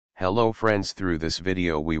Hello friends, through this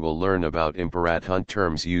video we will learn about important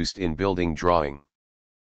terms used in building drawing.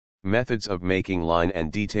 Methods of making line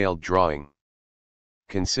and detailed drawing.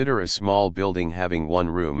 Consider a small building having one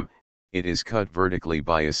room. It is cut vertically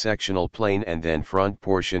by a sectional plane and then front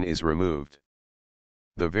portion is removed.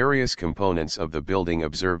 The various components of the building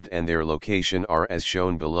observed and their location are as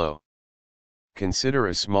shown below. Consider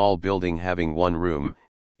a small building having one room.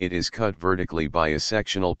 It is cut vertically by a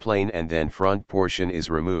sectional plane and then front portion is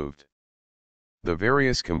removed. The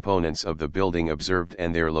various components of the building observed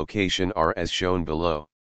and their location are as shown below.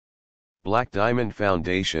 Black diamond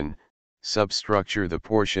foundation, substructure, the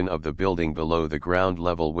portion of the building below the ground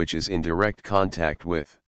level which is in direct contact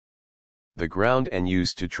with the ground and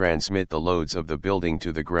used to transmit the loads of the building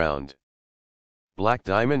to the ground. Black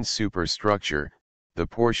diamond superstructure, the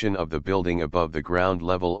portion of the building above the ground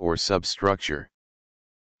level or substructure.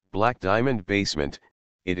 Black diamond basement,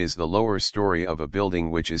 it is the lower story of a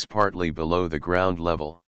building which is partly below the ground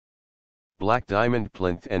level. Black diamond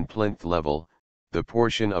plinth and plinth level, the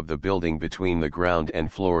portion of the building between the ground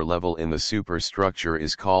and floor level in the superstructure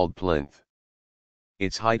is called plinth.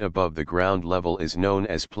 Its height above the ground level is known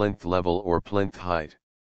as plinth level or plinth height.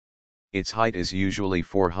 Its height is usually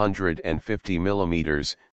 450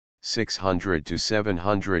 mm, 600 to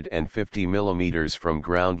 750 mm from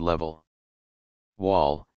ground level.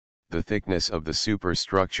 Wall, the thickness of the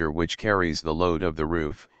superstructure which carries the load of the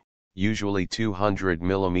roof, usually 200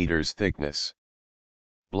 mm thickness.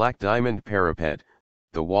 Black diamond parapet,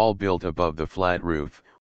 the wall built above the flat roof,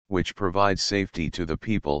 which provides safety to the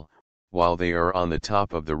people, while they are on the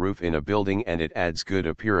top of the roof in a building, and it adds good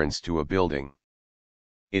appearance to a building.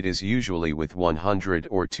 It is usually with 100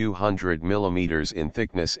 or 200 mm in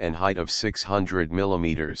thickness and height of 600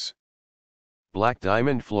 mm. Black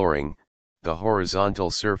diamond flooring, the horizontal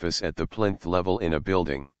surface at the plinth level in a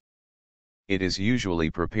building. It is usually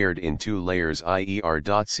prepared in two layers, i.e.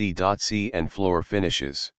 R.C.C. and floor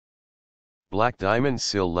finishes. Black diamond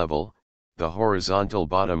sill level, the horizontal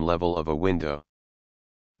bottom level of a window.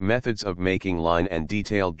 Methods of making line and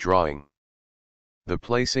detailed drawing. The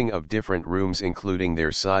placing of different rooms including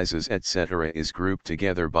their sizes etc. is grouped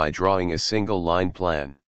together by drawing a single line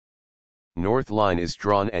plan. North line is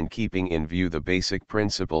drawn and keeping in view the basic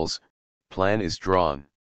principles, plan is drawn.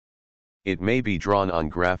 It may be drawn on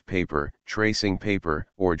graph paper, tracing paper,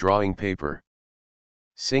 or drawing paper.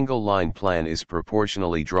 Single line plan is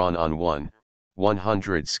proportionally drawn on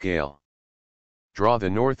 1/100 scale. Draw the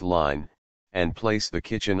north line, and place the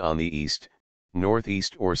kitchen on the east,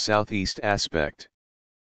 northeast or southeast aspect.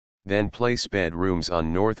 Then place bedrooms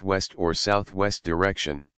on northwest or southwest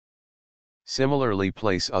direction. Similarly,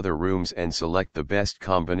 place other rooms and select the best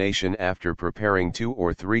combination after preparing 2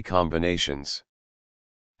 or 3 combinations.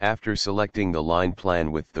 After selecting the line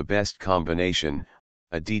plan with the best combination,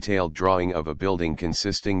 a detailed drawing of a building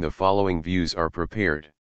consisting the following views are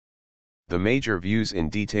prepared. The major views in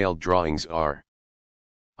detailed drawings are: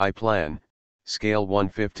 I plan, scale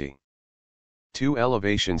 150. 2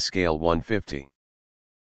 elevation, scale 150.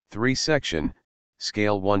 3 section,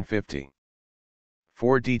 scale 150.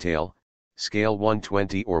 4 detail, scale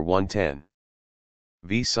 120 or 110.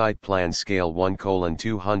 V site plan, scale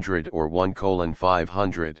 1:200 or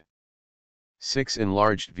 1:500. 6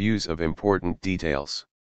 enlarged views of important details.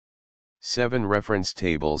 7 reference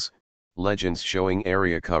tables, legends showing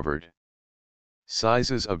area covered.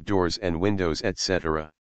 Sizes of doors and windows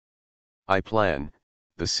etc. I plan,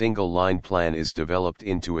 the single line plan is developed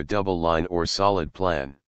into a double line or solid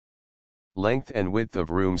plan. Length and width of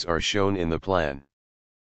rooms are shown in the plan.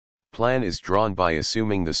 Plan is drawn by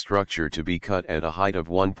assuming the structure to be cut at a height of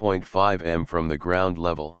 1.5 m from the ground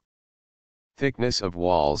level. Thickness of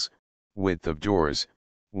walls, width of doors,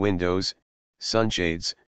 windows,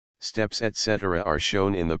 sunshades, steps etc. are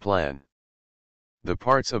shown in the plan. The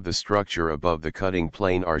parts of the structure above the cutting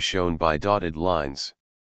plane are shown by dotted lines.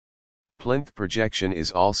 Plinth projection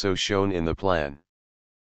is also shown in the plan.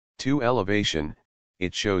 2 elevation,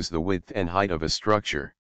 it shows the width and height of a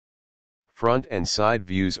structure. Front and side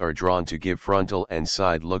views are drawn to give frontal and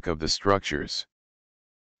side look of the structures.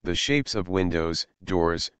 The shapes of windows,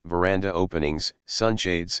 doors, veranda openings,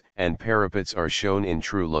 sunshades, and parapets are shown in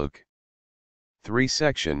true look. 3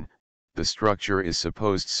 section, the structure is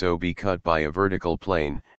supposed so be cut by a vertical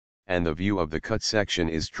plane, and the view of the cut section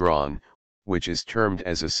is drawn, which is termed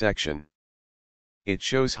as a section. It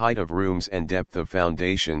shows height of rooms and depth of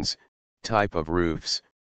foundations, type of roofs,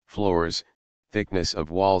 floors, thickness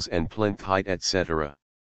of walls and plinth height etc.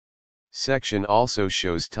 Section also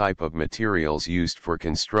shows type of materials used for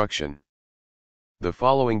construction. The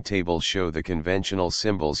following tables show the conventional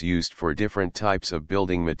symbols used for different types of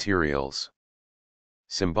building materials.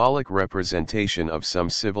 Symbolic representation of some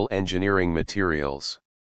civil engineering materials.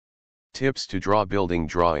 Tips to draw building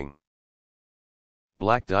drawing.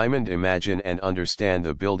 Black diamond: imagine and understand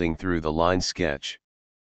the building through the line sketch.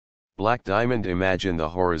 Black diamond: imagine the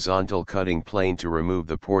horizontal cutting plane to remove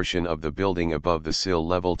the portion of the building above the sill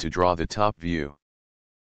level to draw the top view.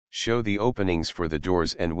 Show the openings for the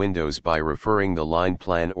doors and windows by referring the line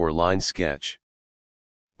plan or line sketch.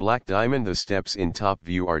 Black diamond: the steps in top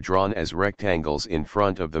view are drawn as rectangles in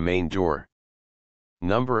front of the main door.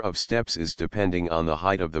 Number of steps is depending on the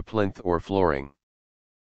height of the plinth or flooring.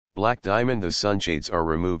 Black diamond: the sunshades are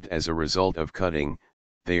removed as a result of cutting,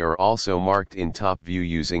 they are also marked in top view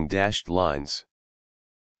using dashed lines.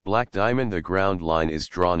 Black diamond: the ground line is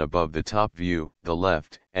drawn above the top view, the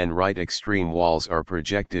left and right extreme walls are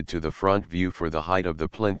projected to the front view for the height of the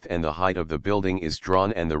plinth and the height of the building is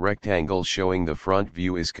drawn and the rectangle showing the front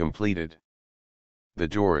view is completed. The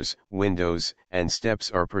doors, windows, and steps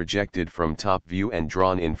are projected from top view and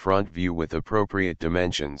drawn in front view with appropriate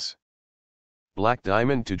dimensions. Black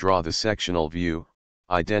diamond: to draw the sectional view,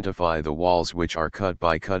 identify the walls which are cut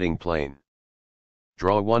by cutting plane.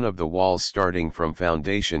 Draw one of the walls starting from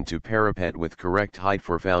foundation to parapet with correct height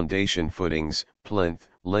for foundation footings, plinth,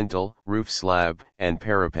 lintel, roof slab, and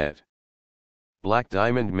parapet. Black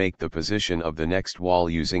diamond: make the position of the next wall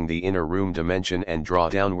using the inner room dimension and draw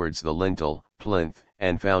downwards the lintel, plinth,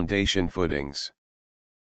 and foundation footings.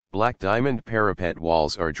 Black diamond: parapet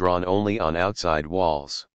walls are drawn only on outside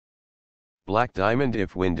walls. Black diamond: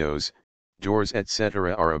 if windows, doors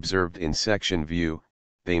etc. are observed in section view,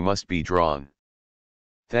 they must be drawn.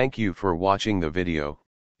 Thank you for watching the video.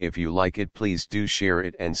 If you like it, please do share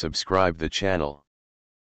it and subscribe the channel.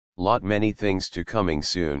 Lot many things to coming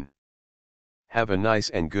soon. Have a nice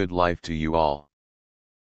and good life to you all.